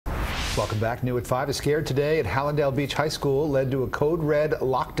Welcome back. New at 5. A scare today at Hallandale Beach High School led to a code red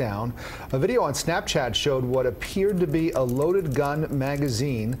lockdown. A video on Snapchat showed what appeared to be a loaded gun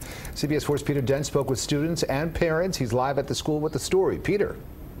magazine. CBS 4's Peter Dent spoke with students and parents. He's live at the school with the story. Peter.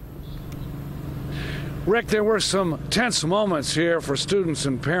 Rick, there were some tense moments here for students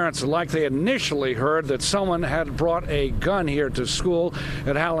and parents like they initially heard that someone had brought a gun here to school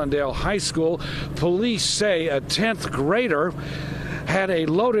at Hallandale High School. Police say a 10th grader had a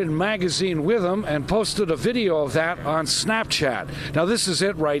loaded magazine with him and posted a video of that on Snapchat. Now this is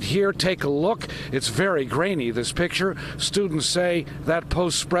it right here. Take a look. It's very grainy, this picture. Students say that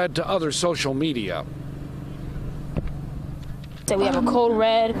post spread to other social media. So we have a code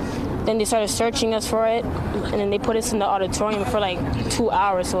red, then they started searching us for it, and then they put us in the auditorium for like 2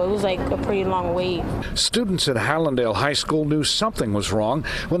 hours, so it was like a pretty long wait. Students at Hallandale High School knew something was wrong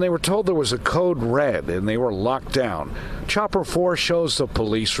when they were told there was a code red and they were locked down. Chopper 4 shows the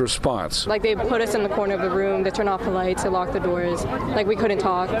police response. Like they put us in the corner of the room, they turned off the lights, they locked the doors, like we couldn't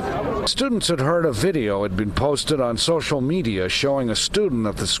talk. Students had heard a video had been posted on social media showing a student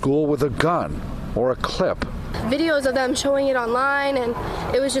at the school with a gun or a clip. Videos of them showing it online, and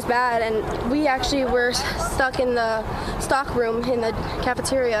it was just bad, and we actually were stuck in the stock room in the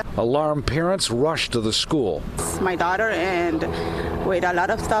cafeteria. Alarmed parents rushed to the school. My daughter, and with a lot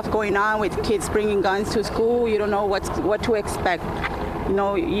of stuff going on with kids bringing guns to school, you don't know what to expect. You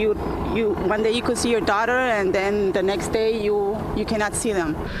know, you one day you could see your daughter, and then the next day you cannot see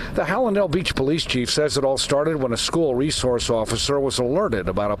them. The Hallandale Beach Police Chief says it all started when a school resource officer was alerted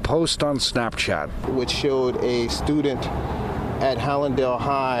about a post on Snapchat, which showed a student at Hallandale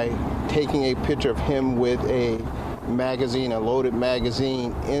High taking a picture of him with a magazine, a loaded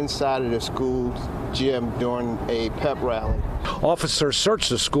magazine, inside of the school gym during a pep rally. Officers searched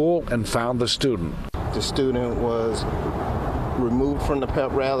the school and found the student. The student was removed from the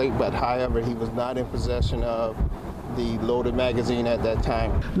pep rally, but however, he was not in possession of the loaded magazine at that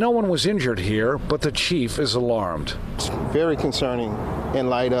time. No one was injured here, but the chief is alarmed. It's very concerning in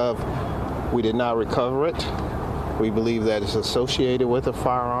light of we did not recover it. We believe that it's associated with a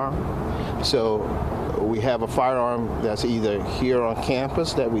firearm. So we have a firearm that's either here on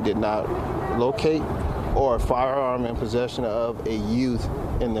campus that we did not locate, or a firearm in possession of a youth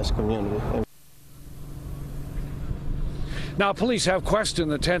in this community. Now, police have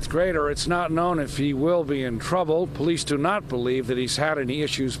questioned the 10th grader. It's not known if he will be in trouble. Police do not believe that he's had any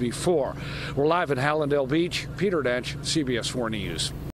issues before. We're live at Hallandale Beach. Peter Dent, CBS 4 News.